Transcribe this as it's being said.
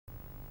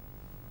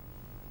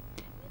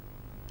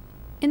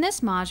In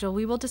this module,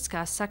 we will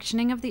discuss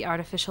sectioning of the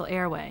artificial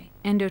airway.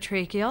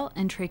 Endotracheal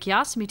and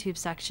tracheostomy tube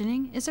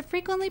sectioning is a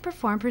frequently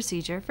performed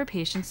procedure for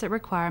patients that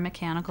require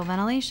mechanical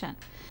ventilation.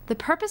 The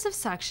purpose of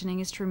sectioning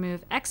is to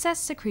remove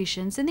excess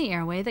secretions in the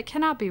airway that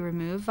cannot be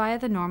removed via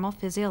the normal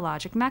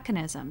physiologic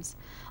mechanisms.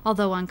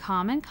 Although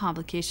uncommon,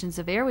 complications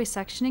of airway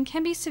sectioning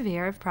can be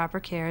severe if proper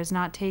care is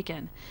not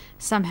taken.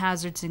 Some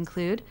hazards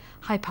include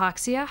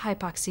hypoxia,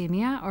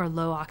 hypoxemia, or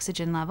low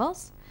oxygen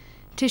levels,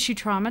 tissue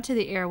trauma to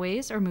the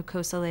airways or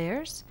mucosa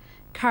layers,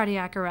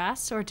 cardiac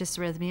arrest or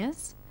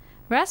dysrhythmias,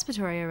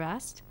 respiratory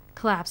arrest,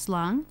 collapsed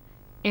lung,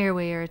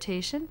 airway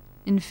irritation,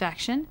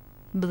 infection,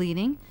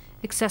 bleeding,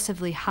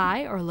 excessively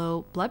high or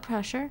low blood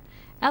pressure,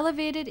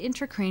 elevated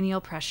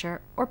intracranial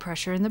pressure, or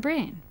pressure in the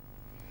brain.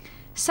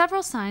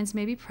 Several signs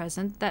may be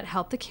present that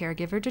help the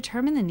caregiver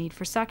determine the need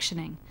for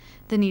sectioning.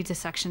 The need to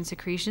section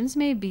secretions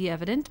may be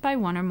evident by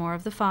one or more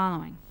of the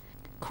following: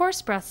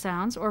 coarse breath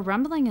sounds or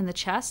rumbling in the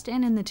chest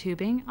and in the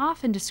tubing,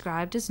 often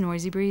described as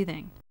noisy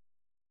breathing.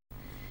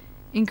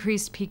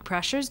 Increased peak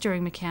pressures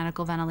during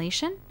mechanical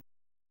ventilation.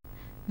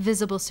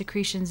 Visible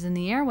secretions in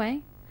the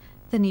airway.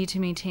 The need to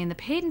maintain the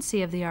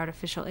patency of the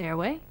artificial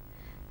airway.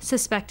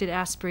 Suspected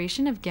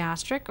aspiration of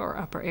gastric or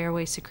upper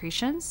airway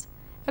secretions.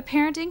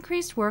 Apparent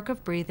increased work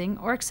of breathing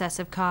or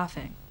excessive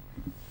coughing.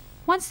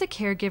 Once the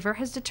caregiver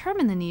has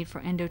determined the need for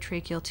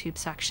endotracheal tube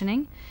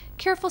sectioning,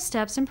 careful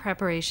steps in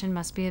preparation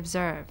must be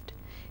observed.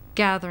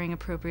 Gathering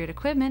appropriate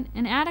equipment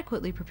and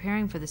adequately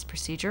preparing for this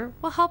procedure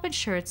will help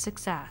ensure its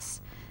success.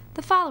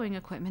 The following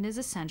equipment is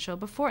essential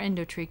before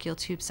endotracheal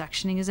tube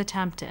sectioning is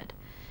attempted: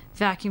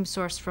 vacuum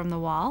sourced from the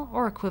wall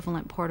or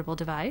equivalent portable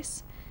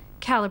device,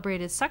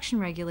 calibrated suction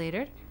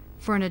regulator.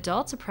 For an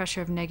adult, a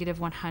pressure of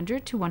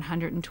 -100 to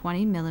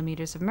 120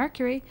 millimeters of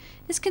mercury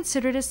is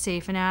considered as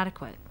safe and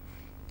adequate.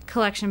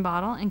 Collection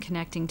bottle and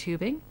connecting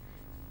tubing,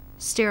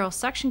 sterile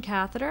suction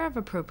catheter of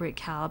appropriate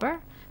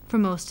caliber. For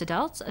most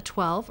adults, a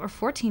 12 or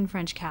 14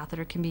 French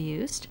catheter can be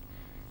used.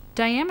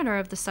 Diameter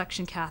of the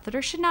suction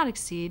catheter should not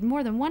exceed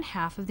more than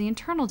 1/2 of the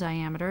internal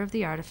diameter of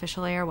the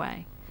artificial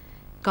airway.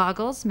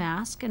 Goggles,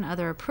 mask, and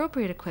other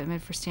appropriate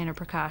equipment for standard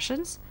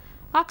precautions.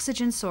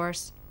 Oxygen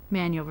source,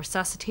 manual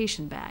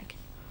resuscitation bag.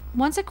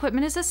 Once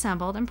equipment is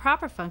assembled and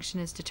proper function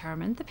is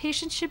determined, the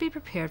patient should be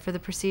prepared for the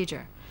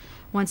procedure.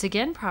 Once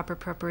again, proper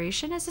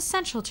preparation is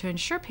essential to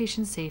ensure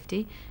patient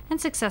safety and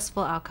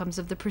successful outcomes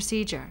of the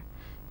procedure.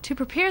 To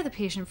prepare the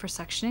patient for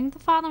sectioning, the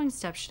following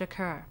steps should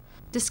occur: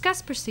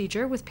 discuss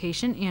procedure with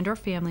patient and/or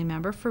family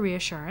member for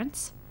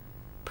reassurance.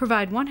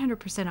 Provide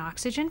 100%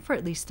 oxygen for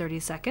at least 30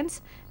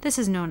 seconds. This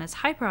is known as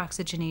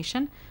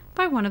hyperoxygenation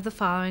by one of the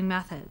following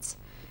methods: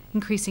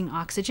 increasing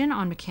oxygen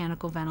on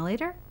mechanical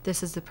ventilator.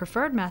 This is the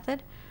preferred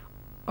method.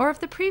 Or if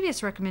the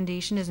previous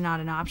recommendation is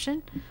not an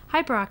option,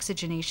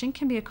 hyperoxygenation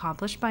can be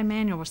accomplished by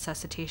manual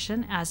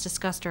resuscitation, as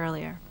discussed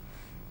earlier.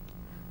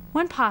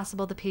 When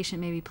possible, the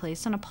patient may be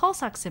placed on a pulse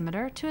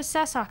oximeter to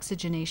assess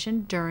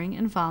oxygenation during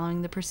and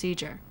following the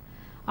procedure.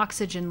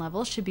 Oxygen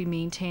levels should be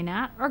maintained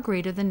at or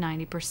greater than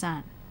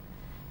 90%.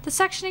 The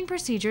sectioning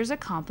procedure is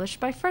accomplished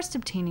by first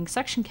obtaining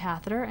suction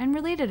catheter and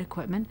related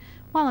equipment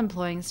while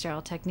employing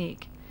sterile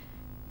technique.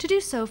 To do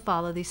so,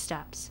 follow these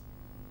steps: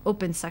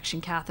 open suction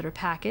catheter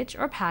package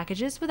or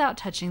packages without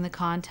touching the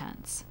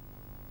contents.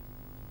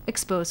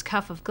 Expose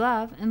cuff of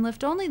glove and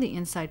lift only the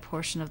inside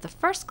portion of the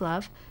first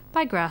glove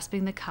by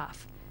grasping the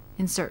cuff.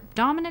 Insert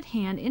dominant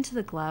hand into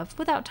the glove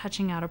without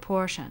touching outer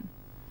portion.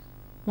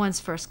 Once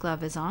first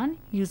glove is on,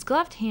 use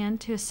gloved hand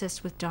to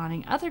assist with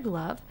donning other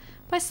glove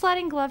by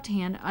sliding gloved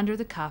hand under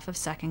the cuff of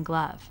second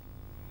glove.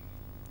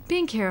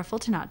 Being careful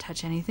to not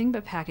touch anything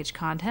but package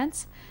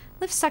contents,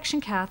 lift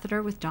suction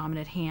catheter with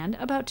dominant hand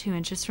about 2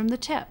 inches from the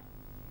tip.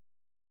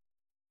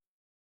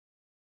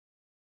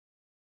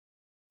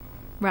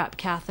 Wrap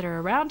catheter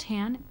around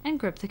hand and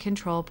grip the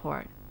control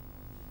port.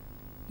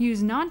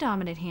 Use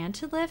non-dominant hand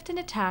to lift and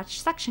attach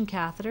suction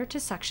catheter to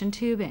suction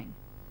tubing.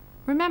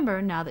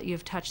 Remember, now that you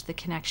have touched the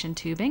connection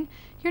tubing,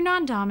 your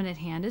non-dominant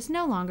hand is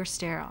no longer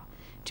sterile.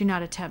 Do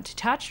not attempt to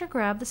touch or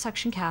grab the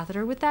suction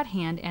catheter with that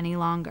hand any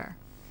longer.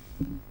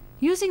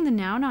 Using the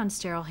now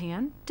non-sterile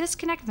hand,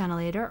 disconnect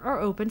ventilator or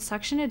open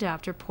suction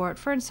adapter port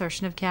for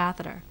insertion of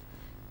catheter.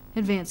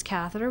 Advance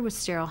catheter with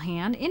sterile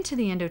hand into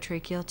the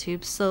endotracheal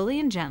tube slowly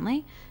and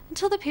gently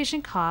until the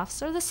patient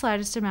coughs or the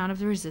slightest amount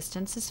of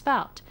resistance is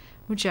felt,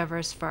 whichever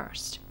is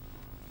first.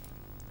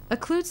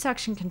 Occlude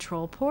suction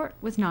control port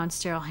with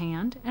non-sterile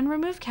hand and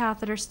remove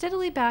catheter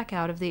steadily back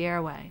out of the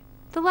airway.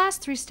 The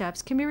last 3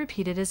 steps can be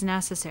repeated as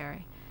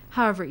necessary.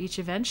 However, each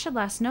event should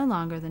last no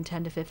longer than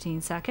 10 to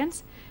 15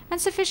 seconds, and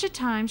sufficient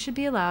time should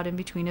be allowed in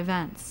between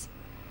events.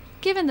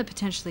 Given the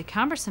potentially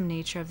cumbersome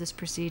nature of this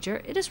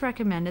procedure, it is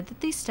recommended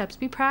that these steps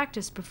be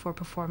practiced before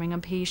performing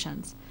on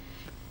patients.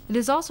 It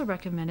is also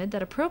recommended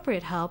that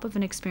appropriate help of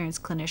an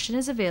experienced clinician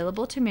is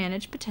available to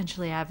manage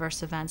potentially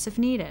adverse events if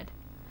needed.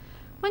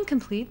 When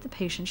complete, the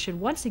patient should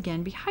once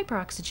again be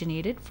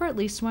hyperoxygenated for at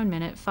least 1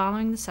 minute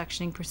following the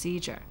sectioning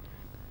procedure.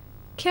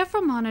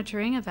 Careful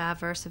monitoring of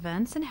adverse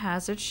events and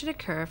hazards should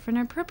occur for an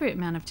appropriate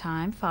amount of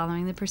time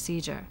following the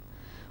procedure.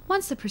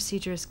 Once the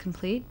procedure is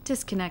complete,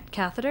 disconnect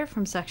catheter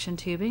from suction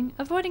tubing,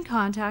 avoiding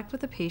contact with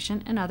the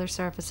patient and other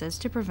surfaces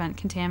to prevent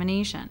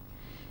contamination.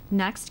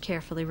 Next,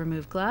 carefully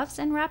remove gloves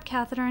and wrap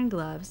catheter in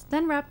gloves,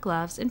 then wrap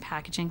gloves in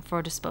packaging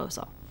for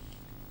disposal.